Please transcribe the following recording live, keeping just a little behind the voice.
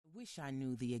wish I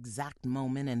knew the exact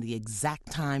moment and the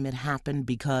exact time it happened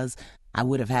because I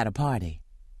would have had a party.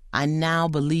 I now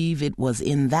believe it was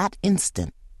in that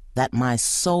instant that my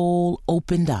soul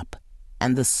opened up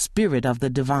and the spirit of the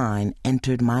divine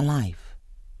entered my life.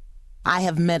 I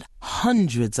have met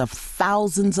hundreds of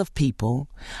thousands of people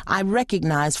I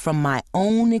recognize from my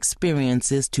own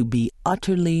experiences to be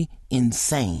utterly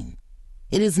insane.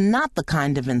 It is not the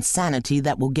kind of insanity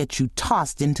that will get you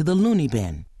tossed into the loony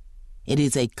bin. It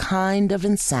is a kind of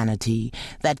insanity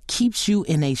that keeps you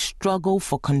in a struggle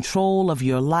for control of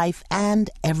your life and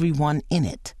everyone in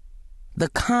it. The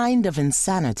kind of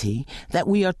insanity that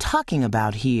we are talking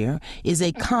about here is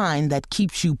a kind that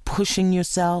keeps you pushing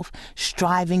yourself,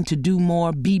 striving to do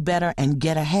more, be better, and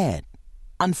get ahead.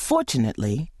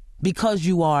 Unfortunately, because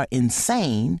you are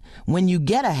insane, when you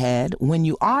get ahead, when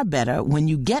you are better, when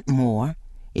you get more,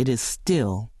 it is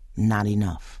still not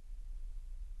enough.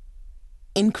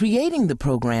 In creating the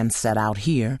program set out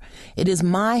here, it is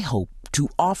my hope to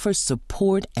offer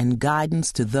support and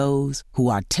guidance to those who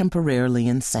are temporarily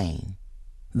insane.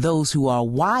 Those who are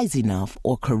wise enough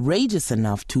or courageous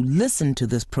enough to listen to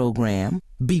this program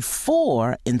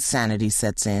before insanity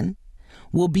sets in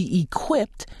will be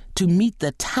equipped to meet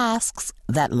the tasks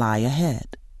that lie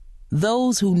ahead.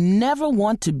 Those who never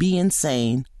want to be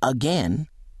insane again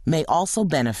may also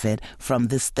benefit from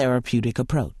this therapeutic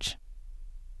approach.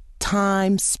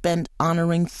 Time spent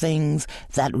honoring things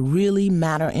that really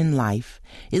matter in life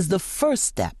is the first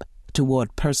step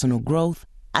toward personal growth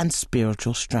and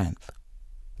spiritual strength.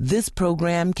 This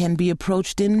program can be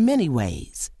approached in many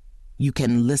ways. You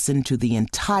can listen to the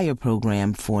entire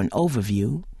program for an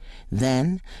overview.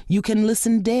 Then you can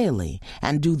listen daily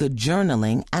and do the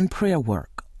journaling and prayer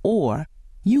work, or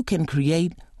you can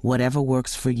create whatever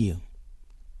works for you.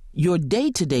 Your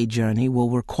day-to-day journey will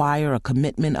require a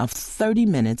commitment of 30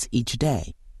 minutes each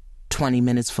day, 20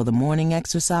 minutes for the morning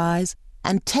exercise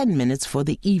and 10 minutes for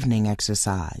the evening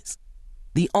exercise.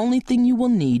 The only thing you will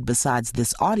need besides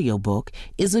this audiobook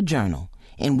is a journal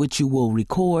in which you will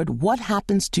record what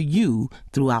happens to you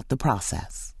throughout the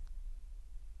process.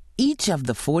 Each of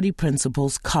the 40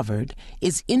 principles covered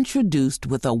is introduced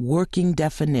with a working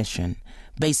definition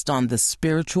based on the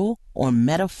spiritual or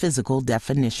metaphysical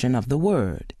definition of the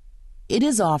word. It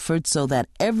is offered so that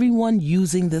everyone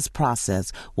using this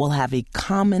process will have a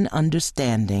common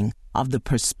understanding of the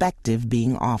perspective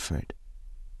being offered.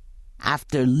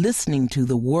 After listening to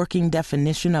the working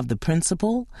definition of the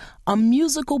principle, a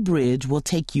musical bridge will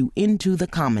take you into the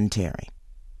commentary.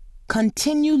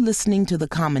 Continue listening to the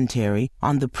commentary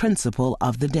on the principle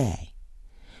of the day.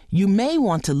 You may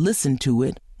want to listen to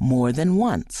it more than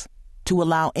once to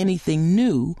allow anything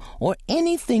new or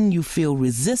anything you feel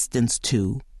resistance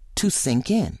to sink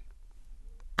in.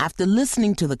 After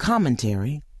listening to the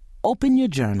commentary, open your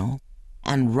journal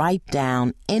and write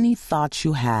down any thoughts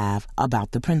you have about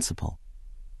the principle.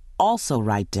 Also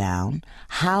write down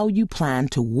how you plan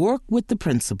to work with the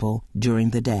principle during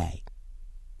the day.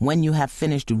 When you have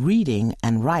finished reading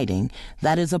and writing,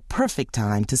 that is a perfect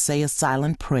time to say a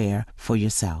silent prayer for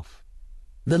yourself.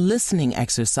 The listening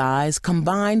exercise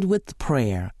combined with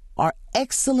prayer are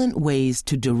excellent ways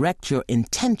to direct your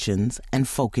intentions and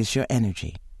focus your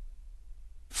energy.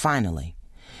 Finally,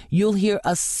 you'll hear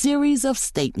a series of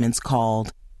statements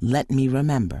called "Let Me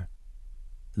Remember."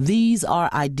 These are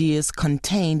ideas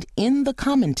contained in the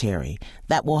commentary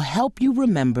that will help you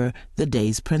remember the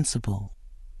day's principle.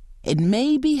 It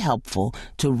may be helpful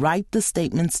to write the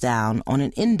statements down on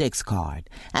an index card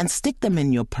and stick them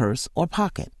in your purse or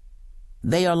pocket.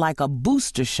 They are like a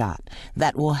booster shot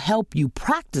that will help you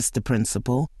practice the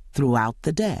principle throughout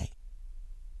the day.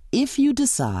 If you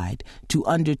decide to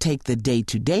undertake the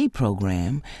day-to-day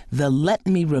program, the Let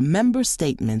Me Remember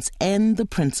statements end the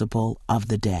principle of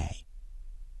the day.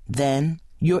 Then,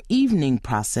 your evening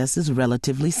process is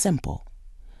relatively simple.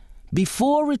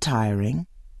 Before retiring,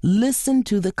 listen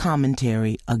to the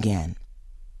commentary again.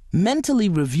 Mentally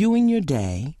reviewing your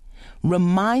day,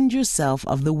 remind yourself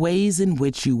of the ways in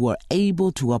which you were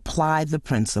able to apply the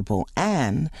principle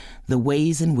and the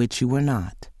ways in which you were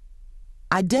not.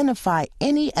 Identify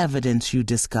any evidence you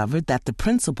discovered that the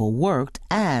principle worked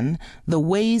and the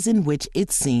ways in which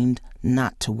it seemed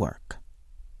not to work.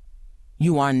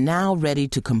 You are now ready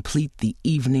to complete the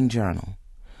evening journal.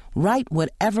 Write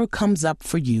whatever comes up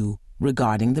for you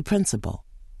regarding the principle,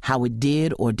 how it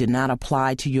did or did not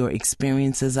apply to your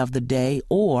experiences of the day,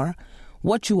 or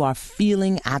what you are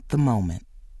feeling at the moment.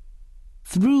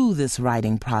 Through this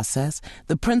writing process,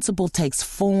 the principle takes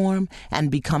form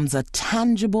and becomes a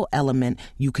tangible element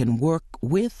you can work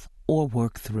with or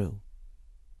work through.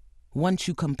 Once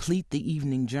you complete the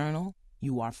evening journal,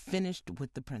 you are finished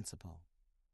with the principle.